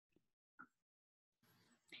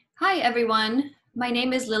Hi, everyone. My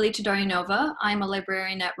name is Lily Todorinova. I'm a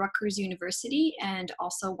librarian at Rutgers University and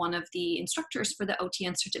also one of the instructors for the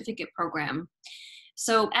OTN certificate program.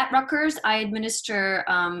 So at Rutgers, I administer,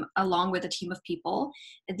 along with a team of people,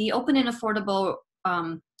 the open and affordable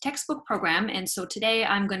textbook program. And so today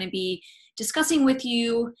I'm going to be discussing with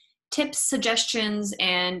you tips, suggestions,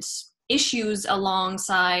 and issues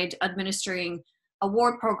alongside administering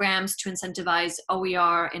award programs to incentivize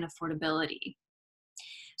OER and affordability.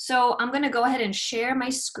 So I'm going to go ahead and share my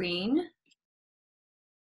screen.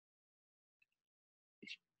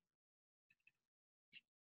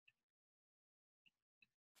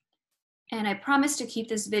 And I promise to keep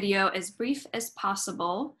this video as brief as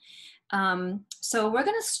possible. So we're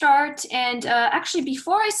going to start. And actually,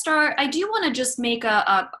 before I start, I do want to just make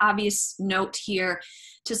a obvious note here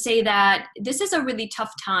to say that this is a really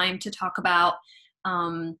tough time to talk about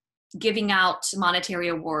giving out monetary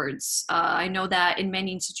awards. I know that in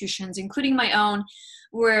many institutions, including my own,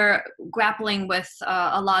 we're grappling with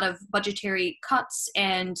a lot of budgetary cuts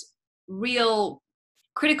and real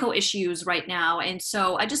critical issues right now. And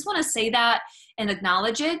so I just want to say that and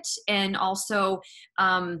acknowledge it, and also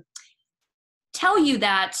tell you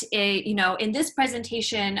that in this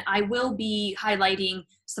presentation, I will be highlighting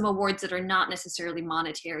some awards that are not necessarily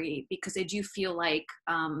monetary, because I do feel like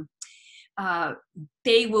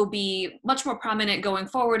they will be much more prominent going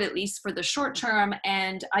forward, at least for the short term.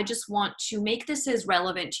 And I just want to make this as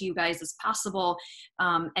relevant to you guys as possible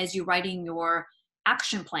as you're writing your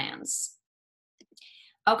action plans.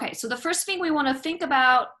 Okay, so the first thing we want to think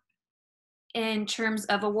about in terms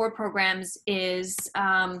of award programs is,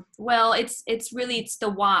 well, it's the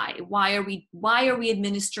why. Why are we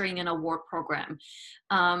administering an award program?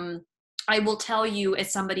 I will tell you,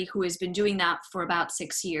 as somebody who has been doing that for about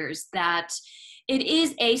 6 years, that it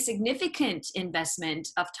is a significant investment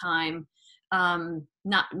of time,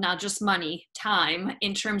 not just money, time,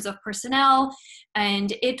 in terms of personnel.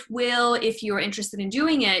 And it will, if you're interested in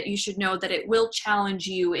doing it, you should know that it will challenge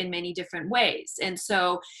you in many different ways. And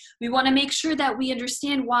so we want to make sure that we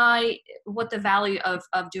understand what the value of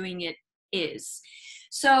doing it is.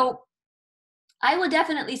 So I would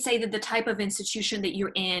definitely say that the type of institution that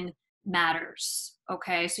you're in matters.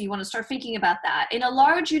 Okay, so you want to start thinking about that. In a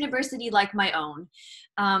large university like my own,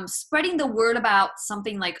 spreading the word about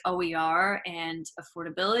something like OER and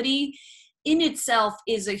affordability in itself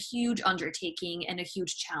is a huge undertaking and a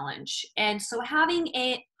huge challenge. And so having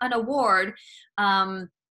an award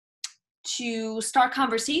to start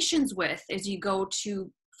conversations with as you go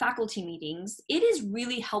to faculty meetings, it is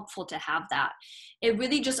really helpful to have that. It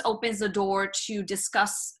really just opens the door to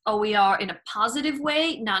discuss OER in a positive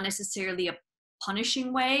way, not necessarily a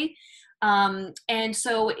punishing way. And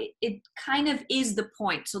so it kind of is the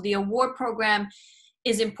point. So the award program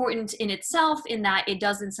is important in itself, in that it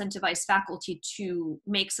does incentivize faculty to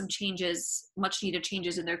make some changes, much needed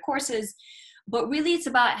changes in their courses. But really it's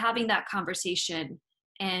about having that conversation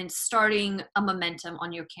and starting a momentum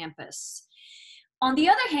on your campus. On the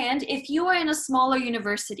other hand, if you are in a smaller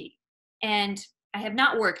university, and I have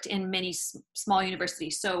not worked in many small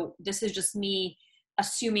universities, so this is just me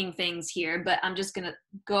assuming things here, but I'm just gonna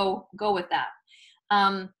go with that.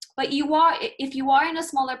 But if you are in a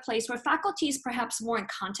smaller place where faculty is perhaps more in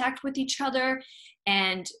contact with each other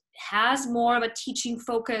and has more of a teaching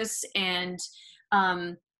focus, and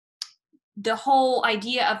the whole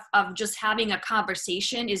idea of just having a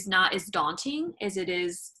conversation is not as daunting as it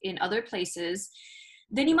is in other places,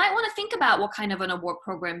 then you might want to think about what kind of an award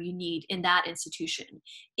program you need in that institution.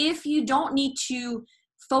 If you don't need to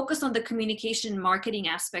focus on the communication and marketing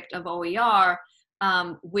aspect of OER,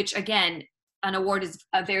 which again, an award is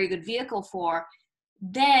a very good vehicle for,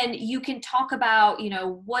 then you can talk about,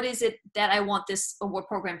 what is it that I want this award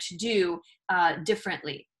program to do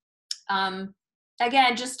differently.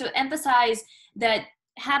 Again, just to emphasize that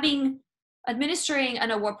administering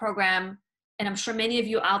an award program, and I'm sure many of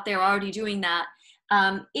you out there are already doing that,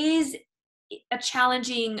 is a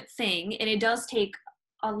challenging thing, and it does take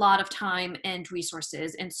a lot of time and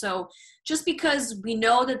resources. And so just because we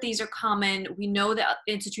know that these are common, we know that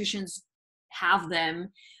institutions have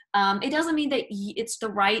them, it doesn't mean that it's the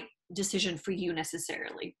right decision for you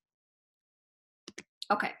necessarily.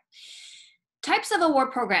 Okay. Types of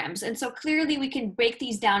award programs. And so clearly we can break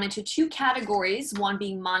these down into two categories, one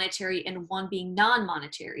being monetary and one being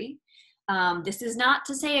non-monetary. This is not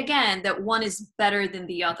to say, again, that one is better than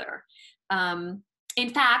the other.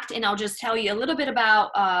 In fact, and I'll just tell you a little bit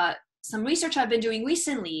about some research I've been doing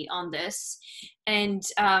recently on this, and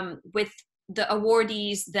with the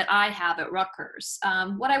awardees that I have at Rutgers.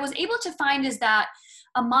 What I was able to find is that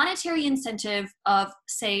a monetary incentive of,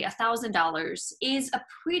 say, $1,000 is a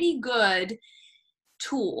pretty good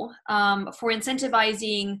tool for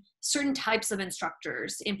incentivizing certain types of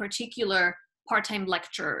instructors, in particular part-time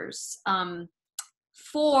lecturers,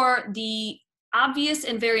 for the obvious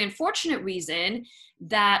and very unfortunate reason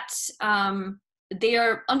that they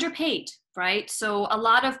are underpaid, right? So a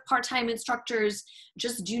lot of part-time instructors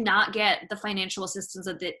just do not get the financial assistance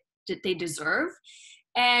that they deserve.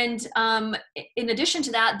 And in addition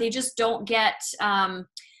to that, they just don't get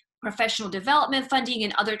professional development funding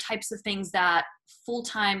and other types of things that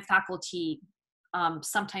full-time faculty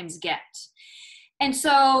sometimes get. And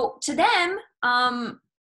so to them,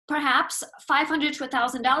 perhaps $500 to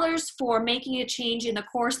 $1,000 for making a change in the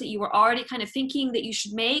course that you were already kind of thinking that you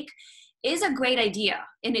should make is a great idea.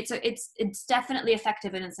 And it's definitely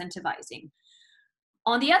effective in incentivizing.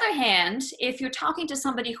 On the other hand, if you're talking to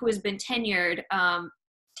somebody who has been tenured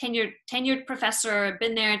professor,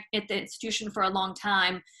 been there at the institution for a long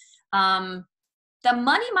time, the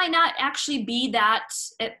money might not actually be that,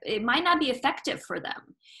 it might not be effective for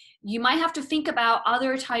them. You might have to think about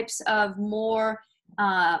other types of more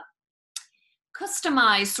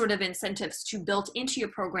customized sort of incentives to build into your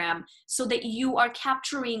program so that you are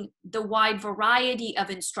capturing the wide variety of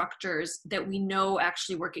instructors that we know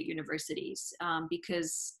actually work at universities,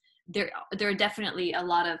 because there are definitely a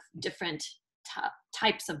lot of different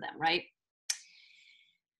types of them, right?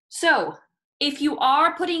 So if you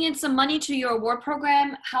are putting in some money to your award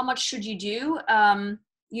program, how much should you do?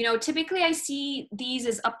 You know, typically I see these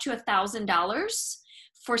as up to $1,000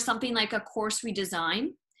 for something like a course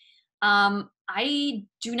redesign. I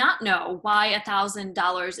do not know why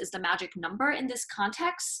 $1,000 is the magic number in this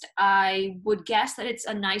context. I would guess that it's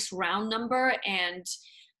a nice round number, and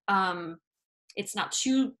it's not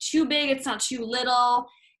too big, it's not too little,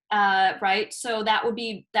 right? So that would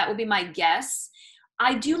be my guess.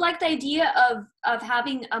 I do like the idea of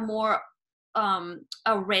having a more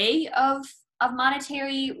array of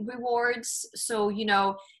monetary rewards. So, you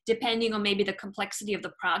know, depending on maybe the complexity of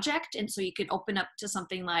the project. And so you can open up to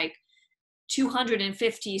something like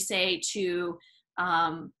 250, say, to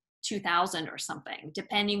 2,000 or something,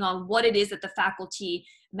 depending on what it is that the faculty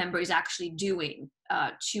member is actually doing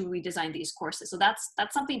to redesign these courses. So that's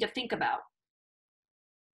something to think about.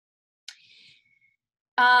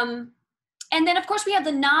 And then, of course, we have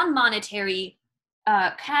the non-monetary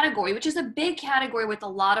category, which is a big category with a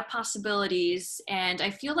lot of possibilities, and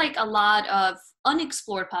I feel like a lot of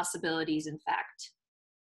unexplored possibilities, in fact.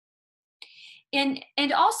 And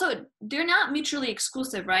also, they're not mutually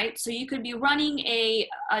exclusive, right? So you could be running a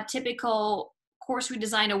typical course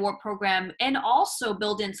redesign award program and also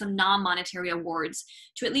build in some non-monetary awards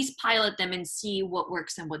to at least pilot them and see what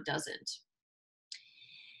works and what doesn't.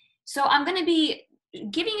 So I'm going to be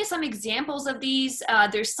giving you some examples of these.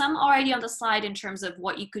 There's some already on the slide in terms of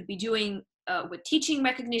what you could be doing with teaching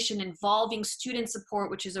recognition involving student support,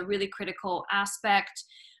 which is a really critical aspect.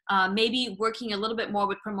 Maybe working a little bit more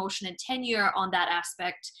with promotion and tenure on that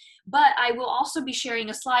aspect. But I will also be sharing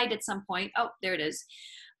a slide at some point, oh, there it is,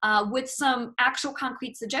 with some actual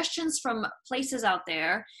concrete suggestions from places out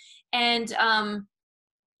there. And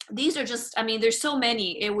these are just, I mean, there's so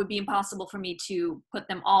many, it would be impossible for me to put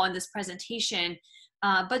them all in this presentation.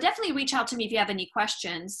 But definitely reach out to me if you have any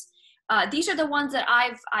questions. These are the ones that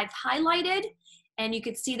I've highlighted. And you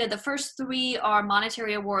could see that the first three are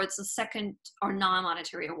monetary awards, the second are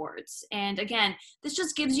non-monetary awards. And again, this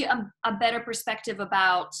just gives you a better perspective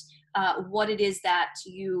about what it is that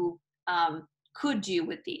you could do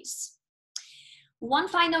with these. One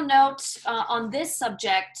final note on this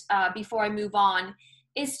subject before I move on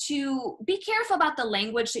is to be careful about the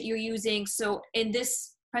language that you're using. So in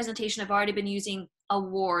this presentation, I've already been using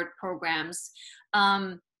award programs.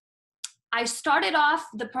 I started off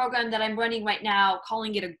the program that I'm running right now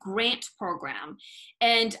calling it a grant program.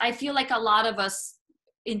 And I feel like a lot of us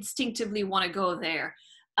instinctively want to go there.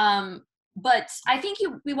 But I think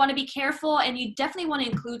we want to be careful, and you definitely want to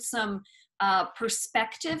include some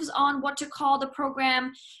perspectives on what to call the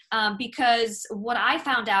program, because what I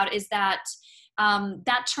found out is that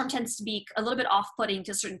that term tends to be a little bit off-putting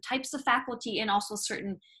to certain types of faculty and also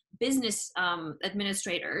certain business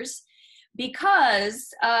administrators,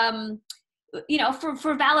 because you know,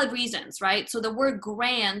 for valid reasons, right? So the word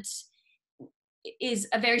grant is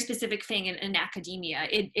a very specific thing in academia.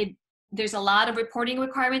 There's a lot of reporting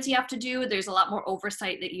requirements you have to do. There's a lot more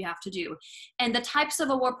oversight that you have to do. And the types of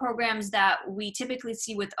award programs that we typically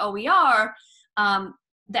see with OER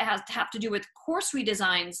that have to do with course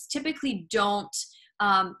redesigns typically don't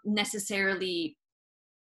necessarily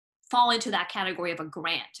fall into that category of a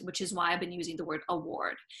grant, which is why I've been using the word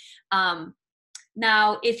award.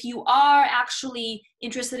 Now, if you are actually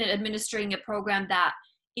interested in administering a program that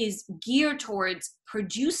is geared towards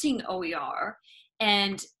producing OER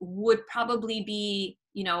and would probably be,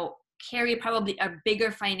 you know, carry probably a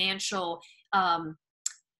bigger financial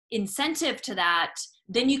incentive to that,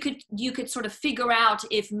 then you could sort of figure out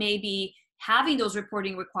if maybe having those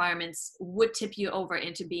reporting requirements would tip you over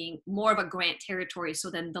into being more of a grant territory, so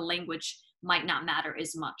then the language might not matter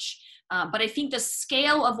as much. But I think the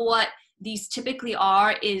scale of what these typically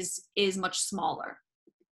are is much smaller.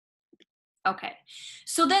 Okay,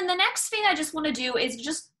 so then the next thing I just want to do is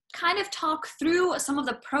just kind of talk through some of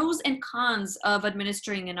the pros and cons of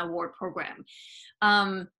administering an award program.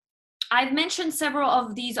 I've mentioned several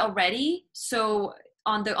of these already. So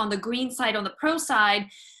on the green side, on the pro side,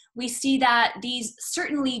 we see that these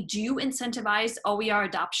certainly do incentivize OER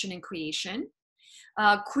adoption and creation.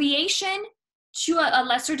 Creation, to a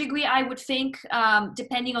lesser degree, I would think,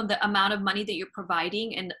 depending on the amount of money that you're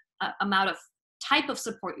providing and amount of type of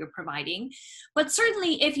support you're providing. But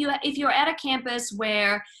certainly if you're at a campus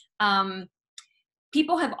where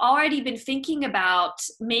people have already been thinking about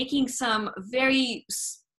making some really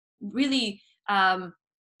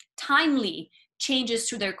timely changes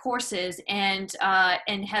to their courses and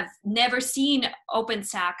have never seen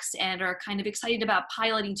OpenStax and are kind of excited about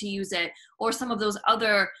piloting to use it, or some of those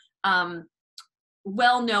other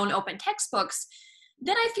well-known open textbooks,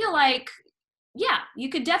 then I feel like, yeah, you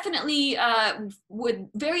could definitely, with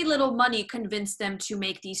very little money, convince them to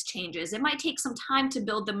make these changes. It might take some time to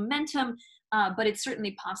build the momentum, but it's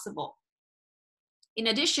certainly possible. In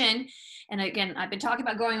addition, and again, I've been talking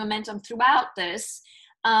about growing momentum throughout this,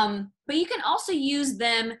 but you can also use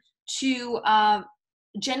them to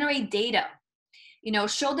generate data. You know,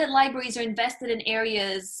 show that libraries are invested in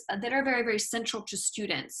areas that are very, very central to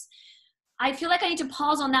students. I feel like I need to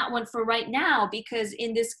pause on that one for right now, because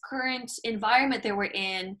in this current environment that we're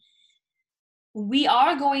in, we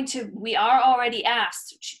are already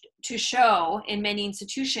asked to show in many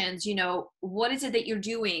institutions, you know, what is it that you're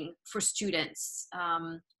doing for students?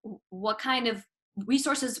 What kind of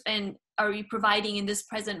resources are you providing in this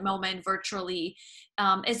present moment virtually?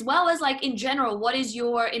 As well as, like, in general, what is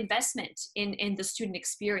your investment in the student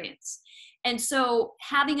experience? And so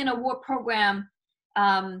having an award program,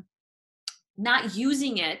 not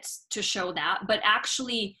using it to show that, but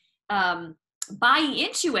actually buying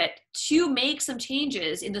into it to make some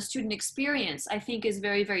changes in the student experience, I think is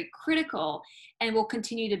very, very critical and will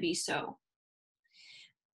continue to be so.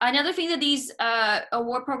 Another thing that these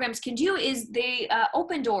award programs can do is they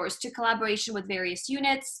open doors to collaboration with various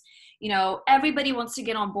units. You know, everybody wants to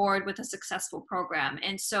get on board with a successful program.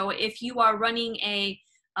 And so if you are running a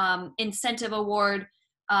incentive award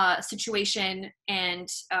situation and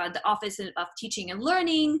the Office of Teaching and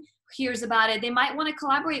Learning hears about it, they might want to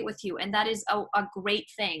collaborate with you, and that is a great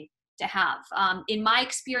thing to have. In my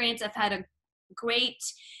experience, I've had a great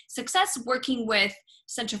success working with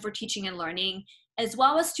Center for Teaching and Learning, as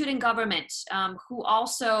well as student government, who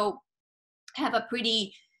also have a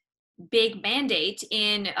pretty big mandate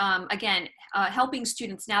in, again, helping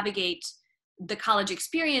students navigate the college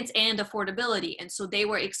experience and affordability. And so they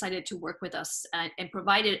were excited to work with us and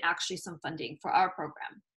provided actually some funding for our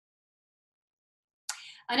program.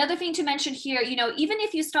 Another thing to mention here, you know, even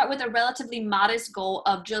if you start with a relatively modest goal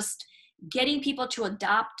of just getting people to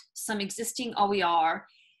adopt some existing OER,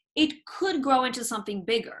 it could grow into something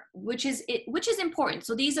bigger, which is important.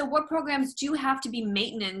 So these award programs do have to be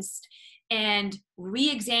maintained and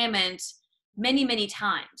re-examined many, many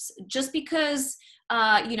times. Just because,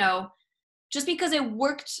 you know, just because it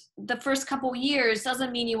worked the first couple years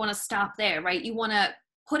doesn't mean you want to stop there, right? You want to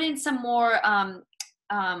put in some more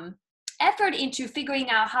effort into figuring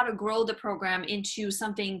out how to grow the program into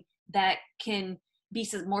something that can be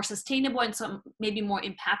more sustainable and some maybe more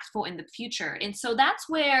impactful in the future. And so that's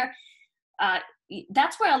where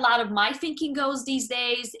a lot of my thinking goes these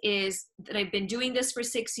days, is that I've been doing this for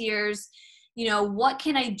 6 years. You know, what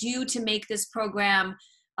can I do to make this program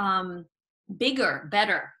bigger,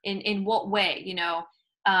 better? In what way? You know,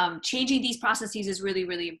 changing these processes is really,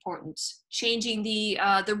 really important. Changing the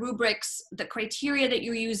rubrics, the criteria that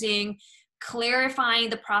you're using, clarifying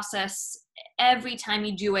the process every time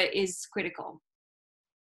you do it is critical.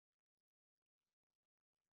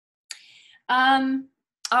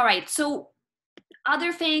 All right, so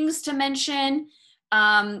other things to mention.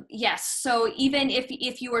 Yes, so even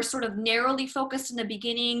if you are sort of narrowly focused in the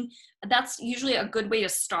beginning, that's usually a good way to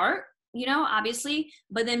start, you know, obviously,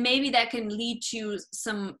 but then maybe that can lead to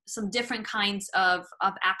some different kinds of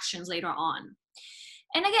actions later on.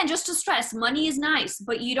 And again, just to stress, money is nice,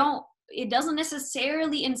 but it doesn't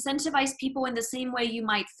necessarily incentivize people in the same way you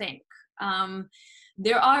might think.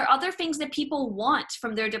 There are other things that people want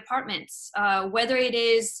from their departments, whether it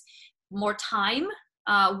is more time,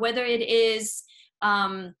 whether it is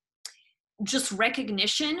just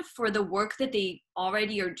recognition for the work that they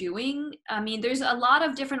already are doing. I mean, there's a lot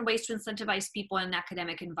of different ways to incentivize people in an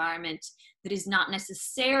academic environment that is not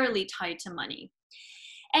necessarily tied to money.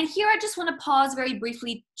 And here I just want to pause very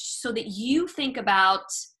briefly so that you think about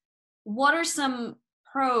what are some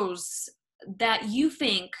pros that you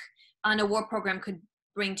think an award program could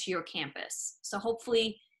bring to your campus. So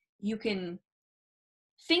hopefully you can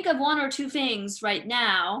think of one or two things right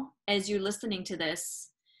now as you're listening to this,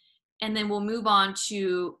 and then we'll move on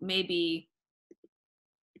to maybe,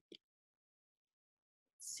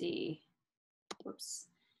 let's see, whoops.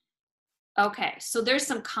 Okay, so there's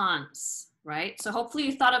some cons, right? So hopefully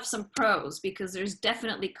you thought of some pros, because there's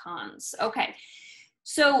definitely cons. Okay,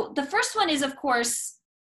 so the first one is, of course,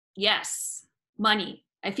 yes, money.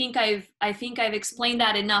 I think I've explained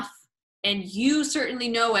that enough, and you certainly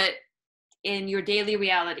know it in your daily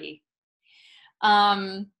reality.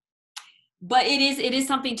 But it is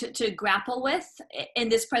something to grapple with in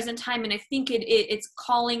this present time, and I think it's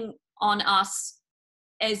calling on us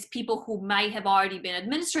as people who might have already been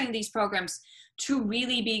administering these programs to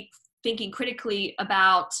really be thinking critically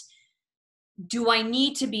about, do I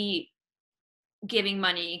need to be giving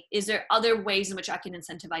money? Is there other ways in which I can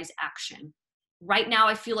incentivize action? Right now,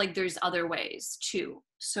 I feel like there's other ways too.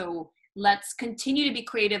 So let's continue to be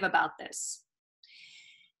creative about this.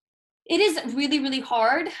 It is really, really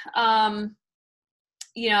hard.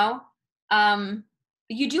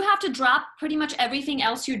 You do have to drop pretty much everything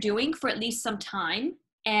else you're doing for at least some time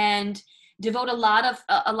and devote a lot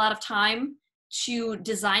of time to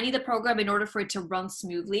designing the program in order for it to run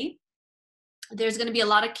smoothly. There's going to be a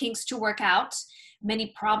lot of kinks to work out.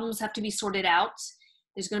 Many problems have to be sorted out.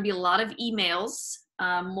 There's going to be a lot of emails,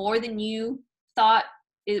 more than you thought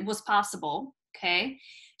it was possible. Okay.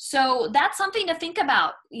 So that's something to think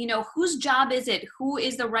about. Whose job is it? Who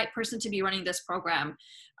is the right person to be running this program?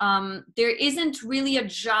 There isn't really a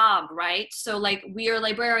job, right? So like, we are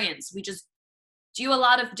librarians. We just do a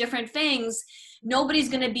lot of different things. Nobody's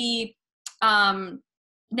going to be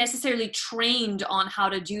necessarily trained on how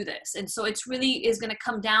to do this. And so it's really is going to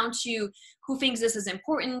come down to who thinks this is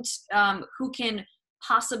important, who can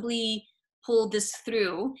possibly pull this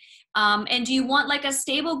through. And do you want like a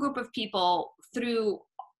stable group of people throughout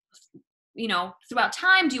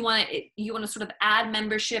time? Do you want to sort of add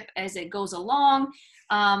membership as it goes along?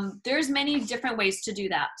 There's many different ways to do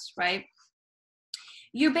that, right?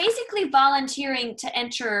 You're basically volunteering to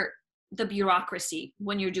enter the bureaucracy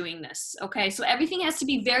when you're doing this. Okay, so everything has to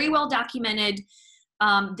be very well documented.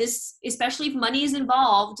 This, especially if money is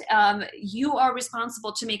involved, you are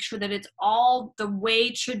responsible to make sure that it's all the way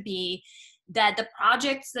it should be, that the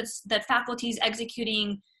projects that faculty is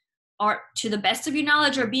executing are, to the best of your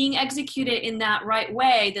knowledge, are being executed in that right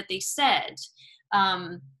way that they said.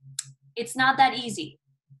 It's not that easy.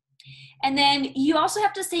 And then you also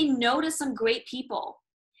have to say no to some great people.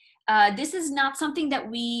 This is not something that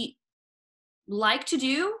we like to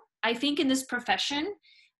do, I think, in this profession,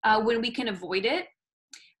 when we can avoid it.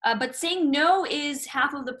 But saying no is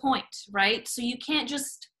half of the point, right? So you can't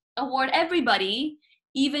just award everybody,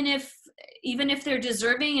 even if they're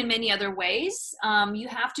deserving in many other ways. You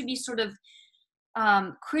have to be sort of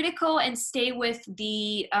critical and stay with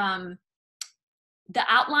the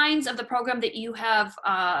outlines of the program that you have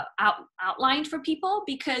outlined for people,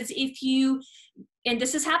 because if you, and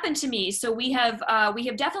this has happened to me, so we have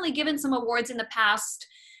definitely given some awards in the past,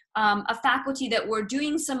 a faculty that were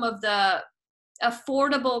doing some of the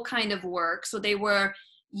affordable kind of work. So they were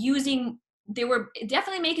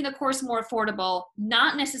definitely making the course more affordable,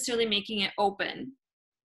 not necessarily making it open.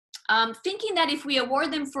 Thinking that if we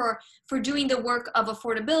award them for doing the work of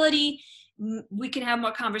affordability, we can have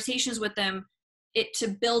more conversations with them to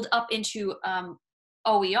build up into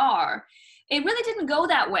OER. It really didn't go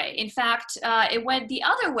that way. In fact, it went the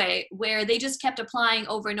other way, where they just kept applying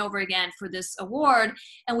over and over again for this award,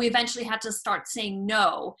 and we eventually had to start saying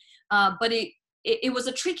no. But it was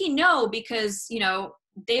a tricky no, because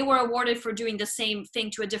they were awarded for doing the same thing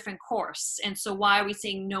to a different course, and so why are we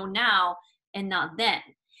saying no now and not then?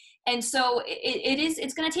 And so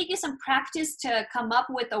it's going to take you some practice to come up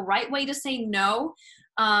with the right way to say no,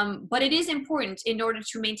 but it is important in order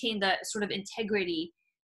to maintain the sort of integrity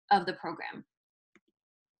of the program.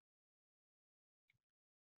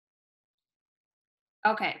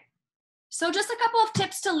 Okay, so just a couple of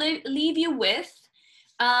tips to leave you with.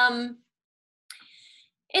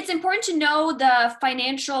 It's important to know the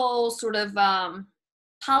financial sort of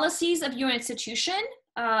policies of your institution.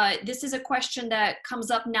 this is a question that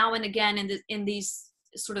comes up now and again in these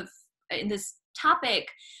sort of, in this topic.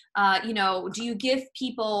 You know, do you give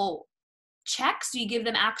people checks? Do you give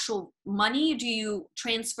them actual money? Do you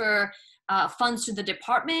transfer funds to the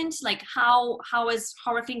department? Like how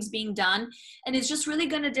are things being done? And it's just really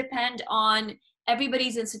going to depend on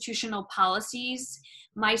everybody's institutional policies.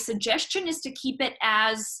 My suggestion is to keep it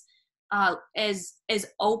as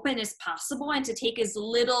open as possible, and to take as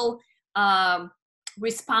little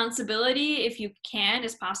responsibility, if you can,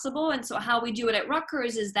 as possible. And so how we do it at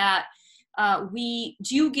Rutgers is that we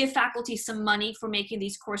do give faculty some money for making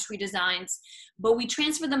these course redesigns, but we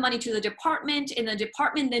transfer the money to the department, and the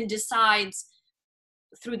department then decides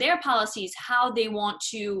through their policies how they want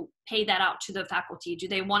to pay that out to the faculty. Do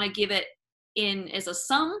they want to give it in as a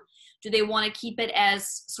sum? Do they want to keep it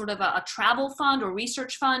as sort of a travel fund or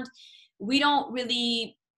research fund? We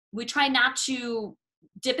try not to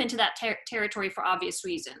dip into that territory for obvious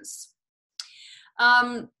reasons.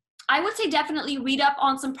 I would say definitely read up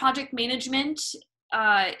on some project management.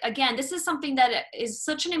 Again, this is something that is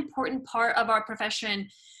such an important part of our profession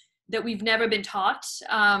that we've never been taught.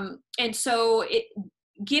 And so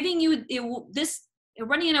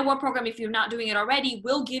running an award program, if you're not doing it already,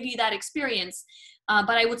 will give you that experience.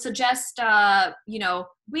 But I would suggest, you know,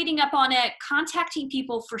 reading up on it, contacting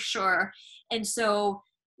people for sure. And so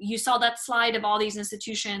you saw that slide of all these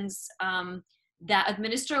institutions that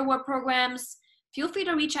administer award programs. Feel free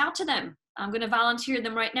to reach out to them. I'm going to volunteer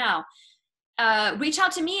them right now. Reach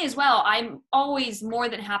out to me as well. I'm always more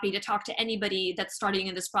than happy to talk to anybody that's starting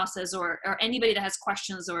in this process, or anybody that has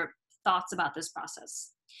questions or thoughts about this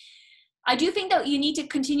process. I do think that you need to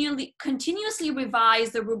continuously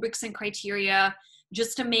revise the rubrics and criteria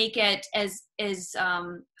just to make it as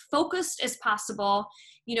focused as possible.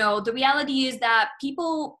 You know, the reality is that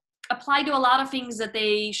people apply to a lot of things that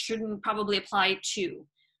they shouldn't probably apply to,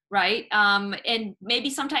 right? And maybe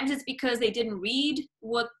sometimes it's because they didn't read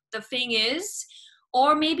what the thing is,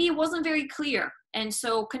 or maybe it wasn't very clear. And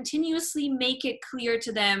so continuously make it clear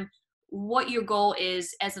to them what your goal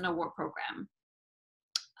is as an award program.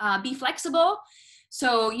 Be flexible.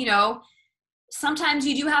 So, you know, sometimes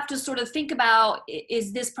you do have to sort of think about,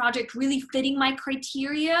 is this project really fitting my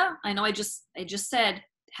criteria? I know I just said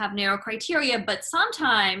have narrow criteria, but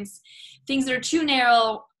sometimes things that are too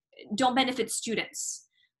narrow don't benefit students,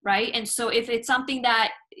 right? And so if it's something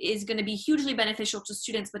that is going to be hugely beneficial to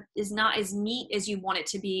students but is not as neat as you want it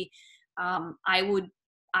to be, I would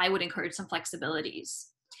encourage some flexibilities.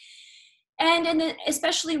 And then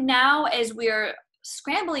especially now as we're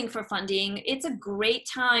scrambling for funding, it's a great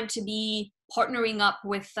time to be partnering up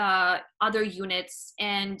with other units.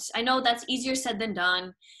 And I know that's easier said than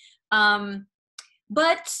done.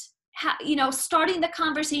 But you know, starting the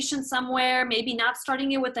conversation somewhere, maybe not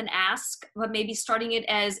starting it with an ask, but maybe starting it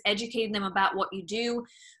as educating them about what you do,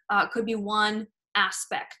 could be one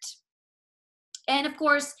aspect. And of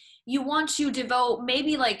course, you want to devote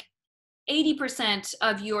maybe like 80%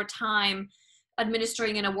 of your time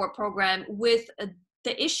administering an award program with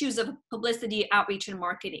the issues of publicity, outreach, and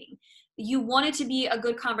marketing. You want it to be a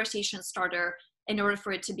good conversation starter in order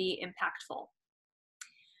for it to be impactful.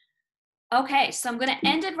 Okay, so I'm going to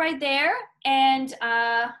end it right there, and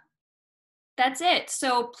that's it.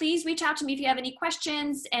 So please reach out to me if you have any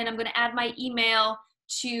questions, and I'm going to add my email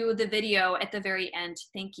to the video at the very end.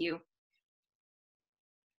 Thank you.